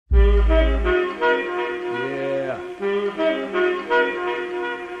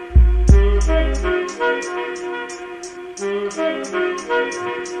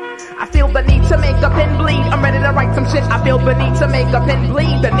shit, I feel the need to make a pen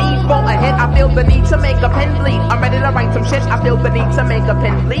bleed. The need for a hit, I feel the need to make a pen bleed. I'm ready to write some shit, I feel the need to make a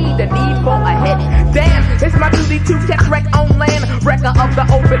pen bleed. The need for a hit. Damn, it's my duty to catch wreck on land. Wrecker of the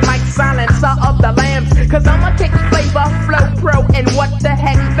open mic, silencer of the lambs. Cause I'm a kick flavor, flow pro, and what the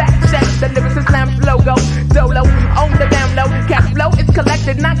heck? Back check the Lyricist Lambs logo. Solo, on the down low. Cash flow is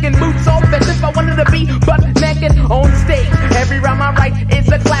collected, knocking boots off as if I wanted to be butt naked on stage. Every rhyme I write is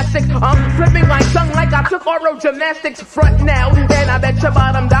a classic. I'm flipping my tongue like I took oral gymnastics. Front now, and I bet your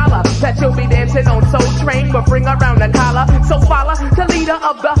bottom dollar that you'll be dancing on Soul Train, but bring around the collar. So follow the leader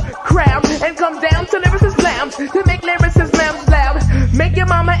of the crowd and come down to Lyricist Lambs to make Lyricist Lambs loud. Make your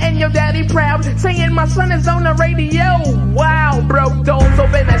mama and your daddy proud, saying my son is on the radio. Wow, bro, doors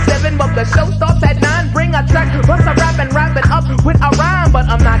open at 7, but the show starts at 9. Bring a track, bust a rap and wrap it up with a rhyme, but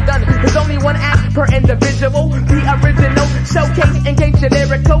I'm not done. There's only one act per individual, the original showcase in case you're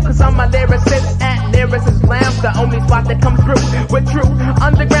lyrical. Cause I'm a lyricist at Lyricist Lambs, the only spot that comes through with true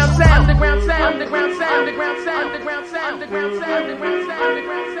underground sound. Underground sound, underground sound, underground sound, underground sound, underground sound, underground sound,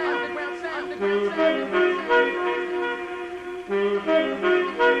 underground sound.